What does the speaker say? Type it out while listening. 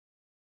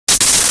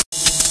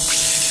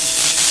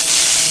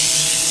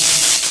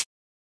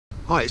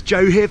Hi, it's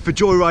Joe here for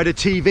Joyrider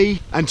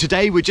TV, and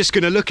today we're just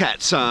going to look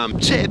at some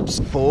tips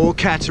for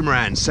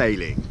catamaran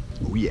sailing.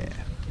 Oh yeah.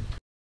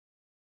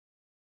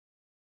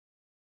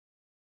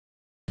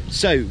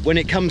 So, when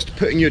it comes to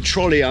putting your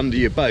trolley under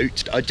your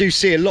boat, I do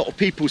see a lot of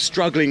people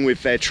struggling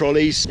with their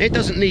trolleys. It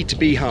doesn't need to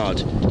be hard.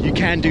 You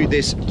can do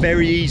this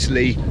very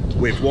easily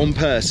with one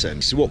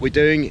person. So what we're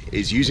doing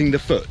is using the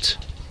foot.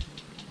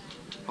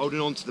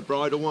 Holding on to the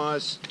bridle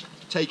wires,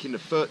 taking the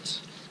foot,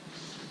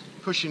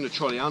 pushing the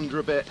trolley under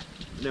a bit,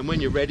 and then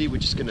when you're ready, we're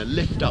just going to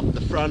lift up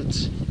the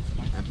front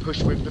and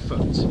push with the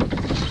foot.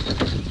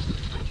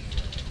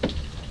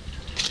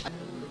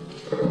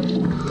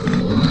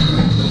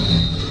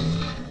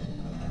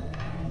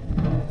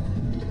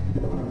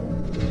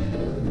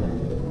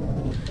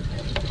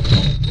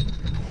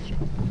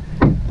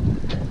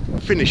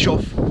 Finish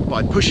off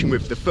by pushing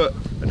with the foot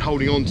and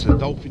holding on to the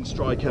dolphin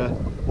striker,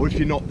 or if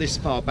you're not this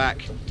far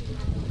back,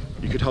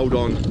 you could hold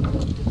on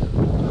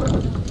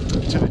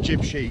to the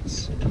jib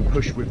sheets and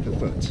push with the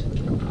foot.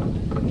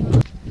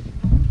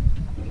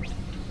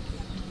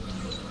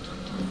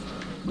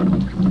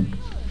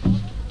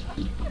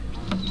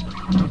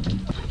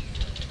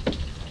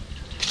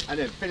 And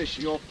then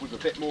finishing off with a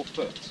bit more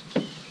foot.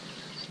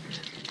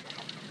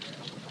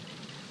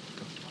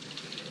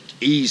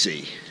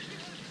 Easy.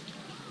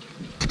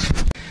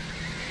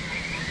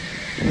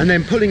 And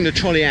then pulling the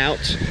trolley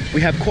out,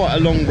 we have quite a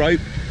long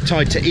rope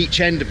tied to each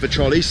end of the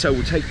trolley, so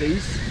we'll take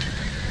these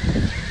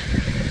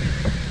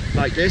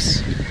like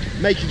this,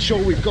 making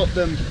sure we've got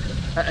them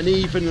at an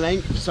even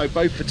length so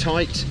both are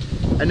tight,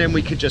 and then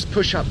we could just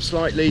push up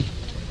slightly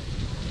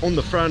on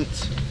the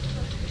front.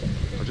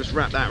 I'll just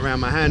wrap that around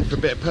my hand for a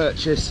bit of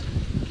purchase,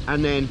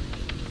 and then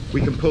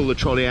we can pull the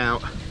trolley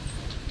out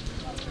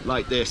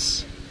like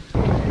this.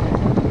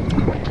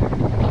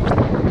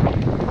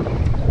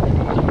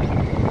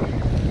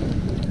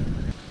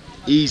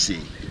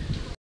 Easy.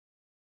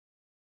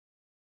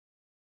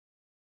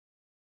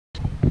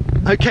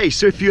 Okay,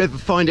 so if you ever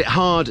find it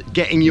hard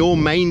getting your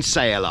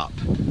mainsail up,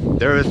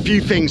 there are a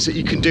few things that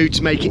you can do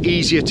to make it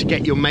easier to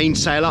get your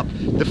mainsail up.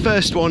 The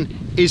first one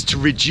is to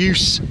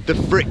reduce the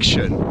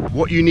friction.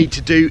 What you need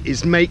to do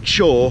is make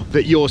sure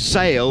that your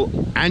sail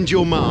and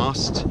your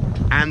mast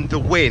and the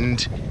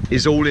wind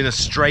is all in a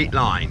straight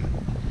line.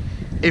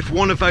 If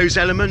one of those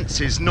elements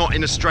is not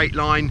in a straight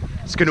line,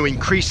 it's going to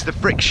increase the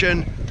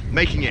friction,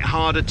 making it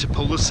harder to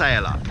pull the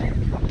sail up.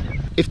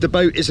 If the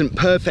boat isn't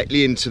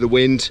perfectly into the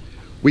wind,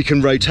 we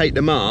can rotate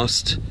the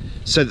mast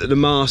so that the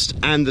mast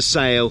and the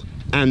sail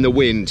and the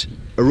wind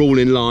are all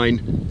in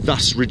line,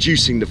 thus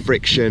reducing the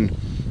friction,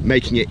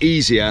 making it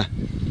easier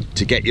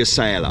to get your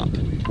sail up.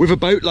 With a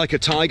boat like a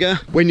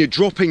Tiger, when you're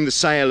dropping the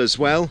sail as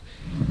well,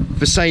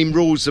 the same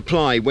rules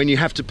apply. When you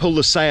have to pull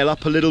the sail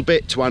up a little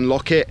bit to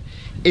unlock it,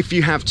 if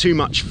you have too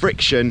much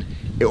friction,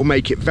 it will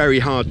make it very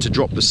hard to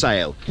drop the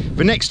sail.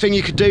 The next thing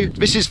you could do,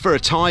 this is for a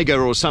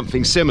Tiger or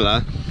something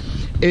similar,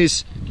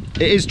 is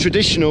it is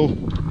traditional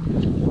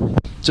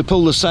to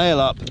pull the sail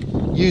up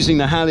using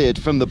the halyard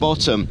from the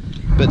bottom,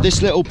 but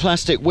this little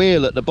plastic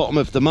wheel at the bottom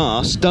of the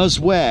mast does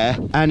wear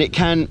and it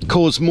can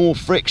cause more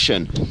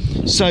friction.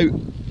 So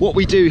what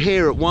we do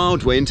here at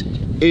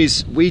Wildwind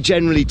is we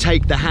generally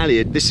take the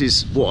halyard, this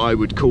is what I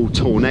would call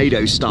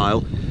tornado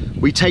style,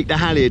 we take the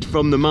halyard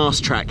from the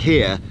mast track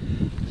here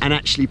and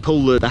actually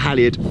pull the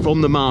halyard from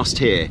the mast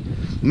here,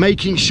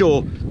 making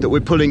sure that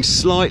we're pulling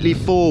slightly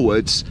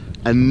forwards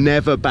and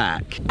never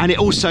back. And it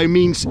also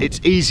means it's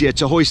easier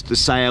to hoist the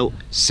sail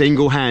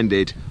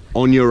single-handed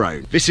on your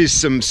own. This is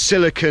some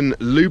silicone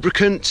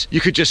lubricant. You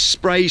could just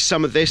spray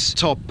some of this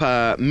top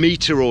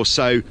meter or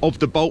so of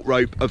the bolt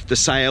rope of the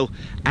sail,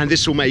 and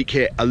this will make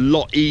it a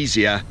lot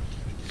easier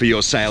for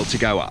your sail to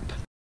go up.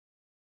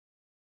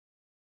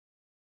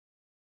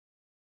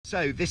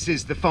 So this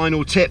is the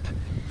final tip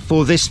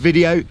for this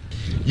video.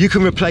 You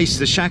can replace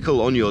the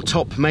shackle on your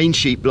top main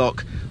sheet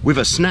block with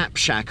a snap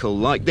shackle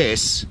like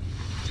this,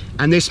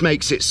 and this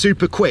makes it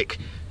super quick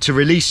to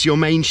release your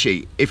main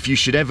sheet. If you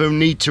should ever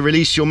need to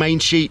release your main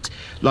sheet,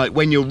 like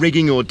when you're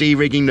rigging or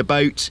de-rigging the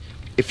boat,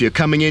 if you're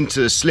coming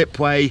into the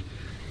slipway,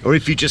 or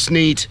if you just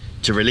need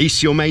to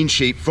release your main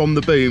sheet from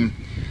the boom,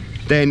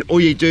 then all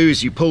you do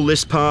is you pull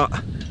this part,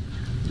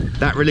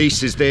 that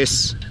releases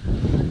this,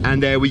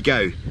 and there we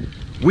go.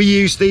 We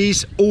use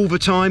these all the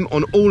time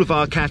on all of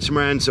our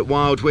catamarans at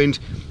Wildwind,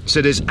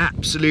 so there's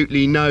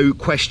absolutely no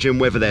question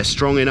whether they're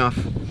strong enough.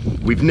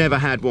 We've never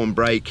had one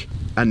break,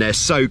 and they're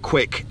so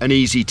quick and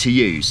easy to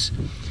use.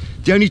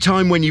 The only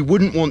time when you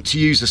wouldn't want to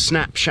use a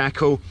snap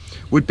shackle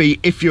would be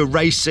if you're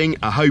racing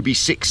a Hobie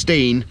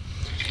 16,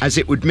 as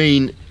it would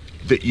mean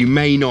that you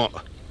may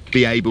not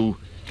be able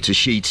to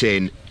sheet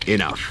in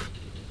enough.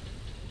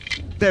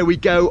 There we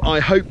go. I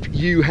hope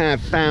you have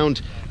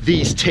found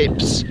these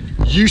tips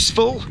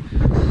useful.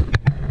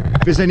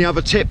 If there's any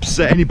other tips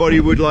that anybody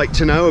would like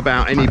to know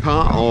about any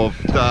part of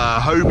the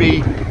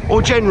Hobie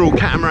or general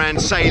catamaran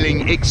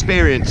sailing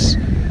experience,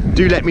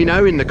 do let me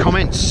know in the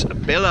comments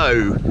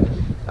below.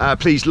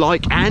 Please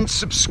like and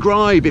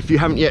subscribe if you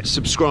haven't yet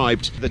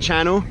subscribed to the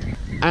channel,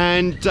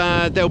 and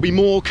there'll be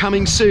more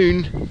coming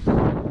soon.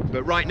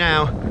 But right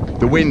now,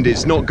 the wind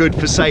is not good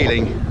for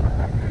sailing,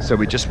 so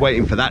we're just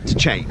waiting for that to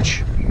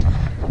change.